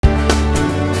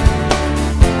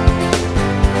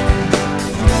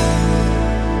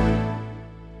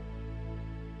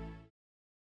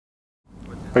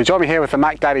We join me here with the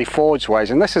Mac Daddy forged wedge,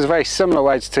 and this is a very similar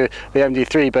wedge to the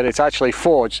MD3, but it's actually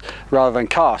forged rather than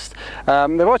cast.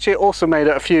 They've actually also made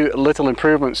a few little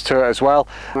improvements to it as well,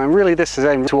 and really this is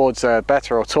aimed towards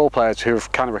better or tall players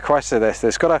who've kind of requested this.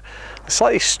 It's got a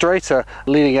slightly straighter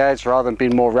leading edge rather than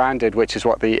being more rounded, which is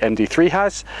what the MD3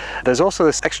 has. There's also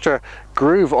this extra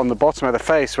groove on the bottom of the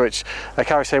face, which,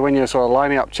 like I say, when you're sort of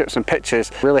lining up chips and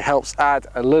pitches, really helps add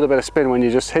a little bit of spin when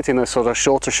you're just hitting those sort of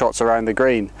shorter shots around the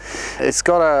green. It's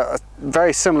got a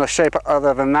very similar shape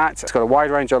other than that. It's got a wide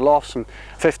range of lofts from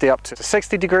 50 up to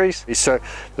 60 degrees. So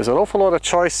there's an awful lot of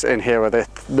choice in here with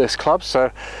this club,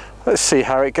 so let's see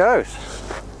how it goes.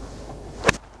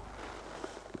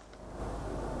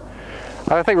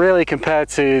 I think really compared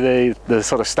to the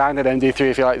sort of standard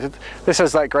MD3, if you like, this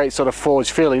has that great sort of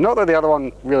forged feeling. Not that the other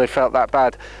one really felt that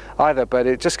bad either, but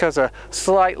it just has a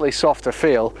slightly softer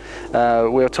feel.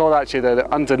 We were told actually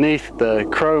that underneath the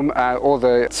chrome or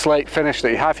the slate finish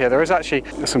that you have here, there is actually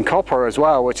some copper as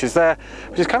well, which is kind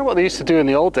of what they used to do in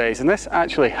the old days, and this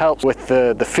actually helps with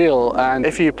the feel. And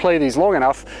if you play these long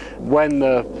enough, when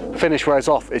the finish wears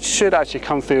off, it should actually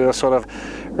come through a sort of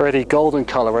already golden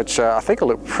color, which I think will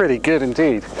look pretty good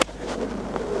indeed.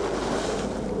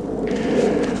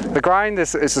 The grind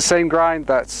is the same grind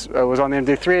that was on the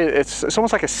MD3. It's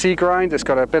almost like a C grind. It's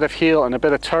got a bit of heel and a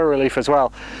bit of toe relief as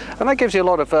well, and that gives you a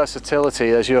lot of versatility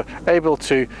as you're able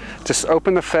to just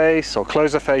open the face or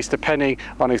close the face depending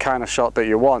on the kind of shot that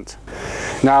you want.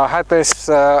 Now, I had this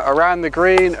around the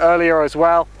green earlier as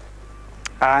well,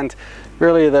 and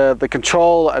really the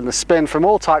control and the spin from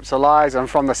all types of lies and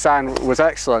from the sand was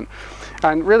excellent.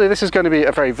 And really this is going to be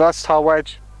a very versatile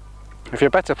wedge. If you're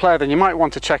a better player, then you might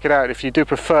want to check it out if you do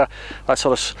prefer that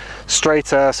sort of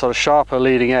straighter, sort of sharper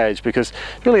leading edge, because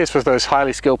it really is for those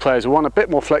highly skilled players who want a bit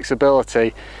more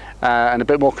flexibility and a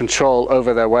bit more control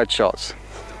over their wedge shots.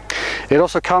 It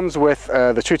also comes with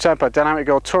the True Temper Dynamic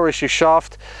Gold Tour Issue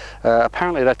shaft.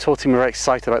 Apparently their tour team are very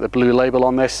excited about the blue label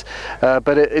on this,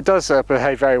 but it does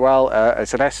behave very well.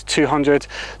 It's an S200,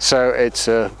 so it's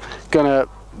gonna,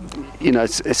 you know,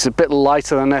 it's a bit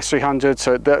lighter than S300,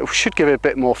 so that should give it a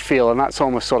bit more feel, and that's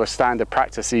almost sort of standard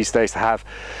practice these days to have,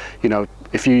 you know,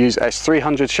 if you use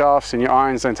S300 shafts in your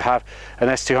irons, then to have an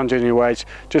S200 in your wedge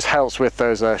just helps with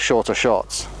those shorter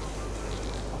shots.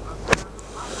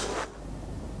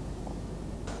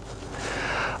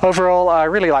 Overall, I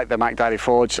really like the Mac Daddy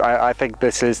forged. I think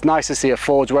this is nice to see a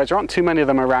forged wedge. There aren't too many of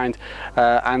them around,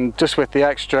 and just with the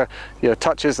extra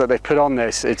touches that they've put on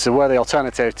this, it's a worthy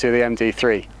alternative to the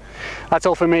MD3. That's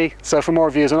all for me, so for more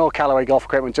reviews on all Callaway golf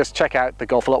equipment, just check out the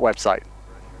Golf A Lot website.